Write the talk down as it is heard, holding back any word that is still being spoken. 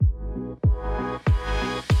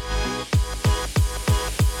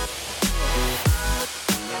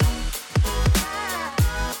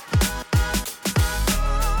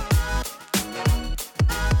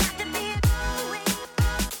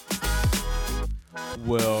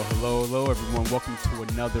Well, hello, everyone. Welcome to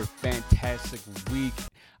another fantastic week.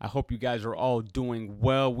 I hope you guys are all doing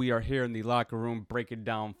well. We are here in the locker room breaking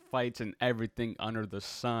down fights and everything under the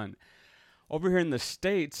sun. Over here in the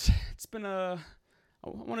States, it's been I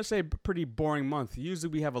want to say a pretty boring month.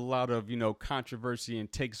 Usually we have a lot of, controversy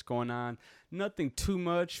and takes going on. Nothing too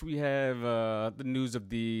much. We have the news of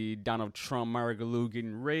the Donald Trump Marigaloo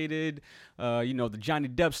getting raided. The Johnny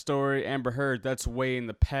Depp story, Amber Heard, that's way in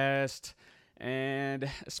the past. And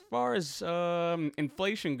as far as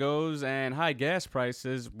inflation goes and high gas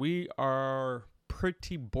prices, we are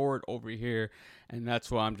pretty bored over here. And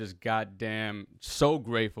that's why I'm just goddamn so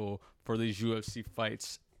grateful for these UFC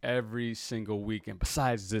fights every single weekend,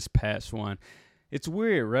 besides this past one. It's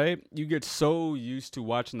weird, right? You get so used to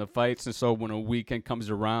watching the fights, and so when a weekend comes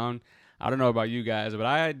around, I don't know about you guys, but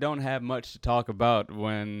I don't have much to talk about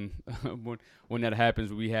when when that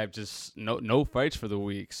happens. We have just no fights for the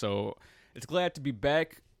week. So it's glad to be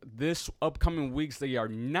back. This upcoming weeks, they are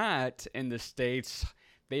not in the States.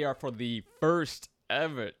 They are for the first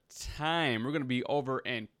ever time. We're going to be over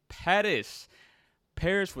in Paris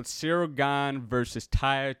with Ciryl Gane versus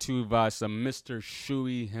Tai Tuivasa, Mr.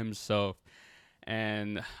 Shoey himself.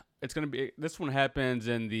 And it's going to be, this one happens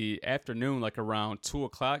in the afternoon, like around 2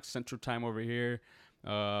 o'clock Central Time over here.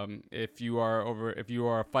 If you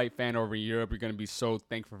are a fight fan over in Europe, you're going to be so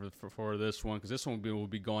thankful for this one, because this one will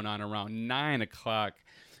be going on around 9 o'clock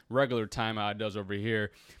regular time how it does over here.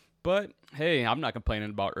 But hey, I'm not complaining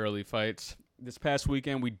about early fights. This past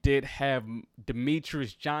weekend, we did have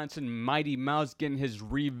Demetrius Johnson, Mighty Mouse, getting his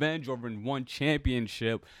revenge over in One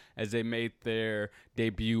Championship as they made their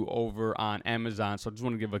debut over on Amazon. So I just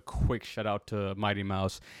want to give a quick shout out to Mighty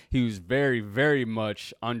Mouse. He was very, very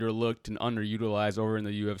much underlooked and underutilized over in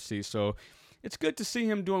the UFC. So it's good to see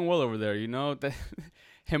him doing well over there.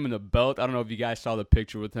 Him in the belt. I don't know if you guys saw the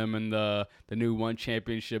picture with him in the new One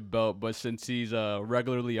Championship belt, but since he's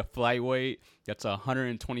regularly a flyweight, that's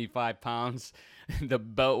 125 pounds, the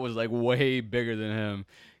belt was like way bigger than him.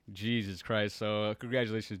 Jesus Christ. So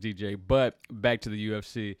congratulations, DJ. But back to the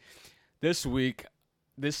UFC. This week,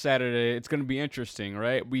 this Saturday, it's going to be interesting,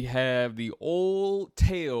 right? We have the old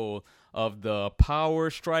tale of the power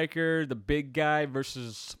striker, the big guy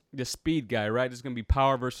versus the speed guy, right? It's going to be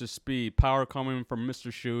power versus speed. Power coming from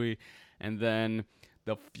Mr. Shoey, and then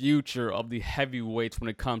the future of the heavyweights when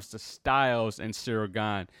it comes to styles and Ciryl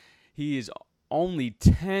Gane. He is only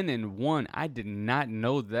 10-1. I did not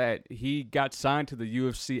know that. He got signed to the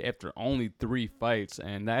UFC after only 3 fights,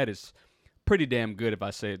 and that is pretty damn good if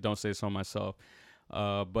I don't say so myself.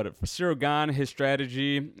 But for Ciryl Gane, his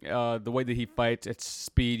strategy, the way that he fights, it's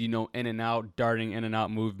speed, in and out, darting in and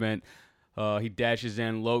out movement. He dashes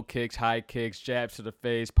in low kicks, high kicks, jabs to the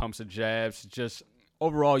face, pumps the jabs. Just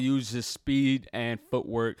overall uses speed and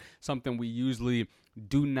footwork, something we usually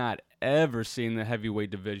do not ever see in the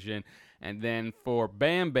heavyweight division. And then for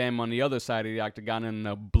Bam Bam on the other side of the octagon in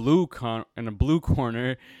the blue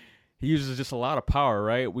corner, he uses just a lot of power,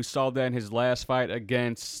 right? We saw that in his last fight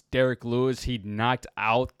against Derek Lewis. He knocked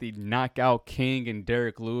out the knockout king in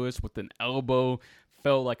Derek Lewis with an elbow,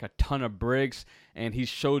 felt like a ton of bricks, and he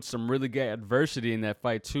showed some really good adversity in that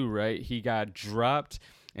fight too, right? He got dropped,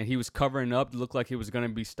 and he was covering up. It looked like he was going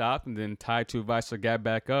to be stopped, and then Tai Tuivasa got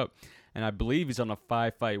back up. And I believe he's on a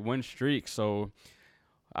 5-fight win streak, so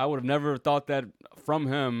I would have never thought that from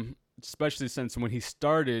him, especially since when he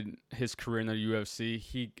started his career in the UFC,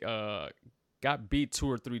 he got beat 2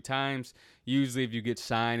 or 3 times. Usually if you get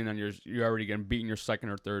signed and you're already getting beaten your second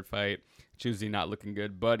or third fight, it's usually not looking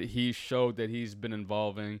good. But he showed that he's been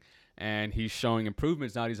evolving, and he's showing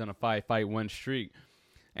improvements. Now he's on a 5-fight win streak.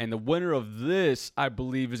 And the winner of this, I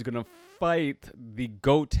believe, is going to fight the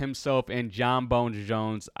GOAT himself and John Bones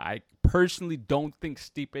Jones. I personally don't think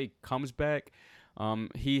Stipe comes back.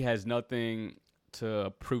 He has nothing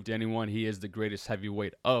to prove to anyone. He is the greatest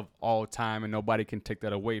heavyweight of all time, and nobody can take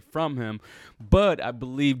that away from him. But I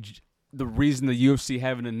believe the reason the UFC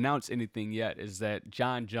haven't announced anything yet is that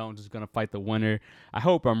John Jones is going to fight the winner. I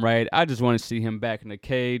hope I'm right. I just want to see him back in the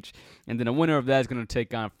cage. And then the winner of that is going to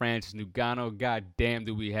take on Francis Ngannou. God damn,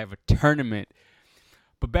 do we have a tournament.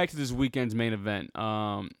 But back to this weekend's main event.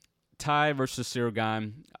 Tai versus Ciryl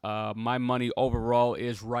Gane. My money overall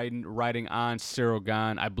is riding on Ciryl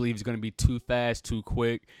Gane. I believe he's going to be too fast, too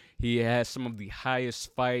quick. He has some of the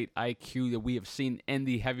highest fight IQ that we have seen in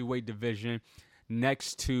the heavyweight division.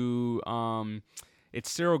 Next to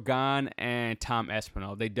it's Ciryl Gane and Tom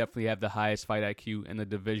Aspinall. They definitely have the highest fight IQ in the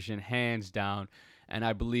division, hands down. And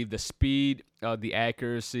I believe the speed, the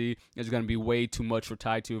accuracy is going to be way too much for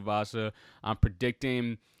Tai Tuivasa. I'm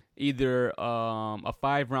predicting either a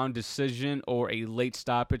 5-round decision or a late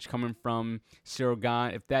stoppage coming from Ciryl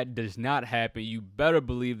Gane. If that does not happen, you better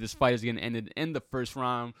believe this fight is going to end in the first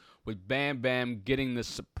round with Bam Bam getting the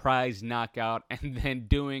surprise knockout and then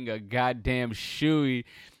doing a goddamn shoey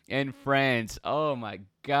in France. Oh my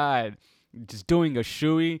God. Just doing a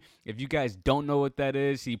shoey. If you guys don't know what that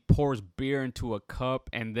is, he pours beer into a cup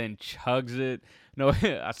and then chugs it. No,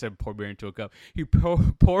 I said pour beer into a cup. He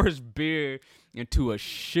pours beer into a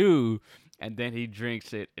shoe and then he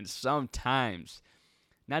drinks it. And sometimes,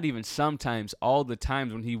 not even sometimes, all the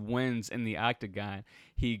times when he wins in the octagon,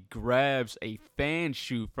 he grabs a fan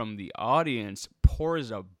shoe from the audience,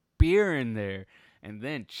 pours a beer in there, and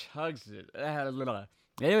then chugs it.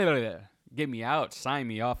 Get me out. Sign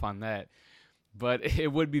me off on that. But it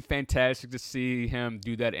would be fantastic to see him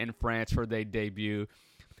do that in France for their debut.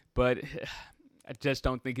 But I just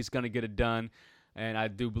don't think he's going to get it done. And I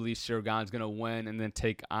do believe Ciryl Gane's going to win and then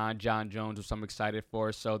take on John Jones, which I'm excited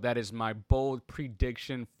for. So that is my bold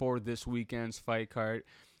prediction for this weekend's fight card.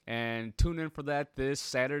 And tune in for that this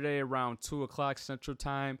Saturday around 2 o'clock Central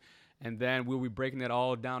Time. And then we'll be breaking it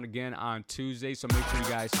all down again on Tuesday. So make sure you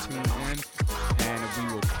guys tune in. And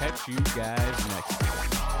we will catch you guys next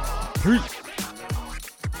time. Peace.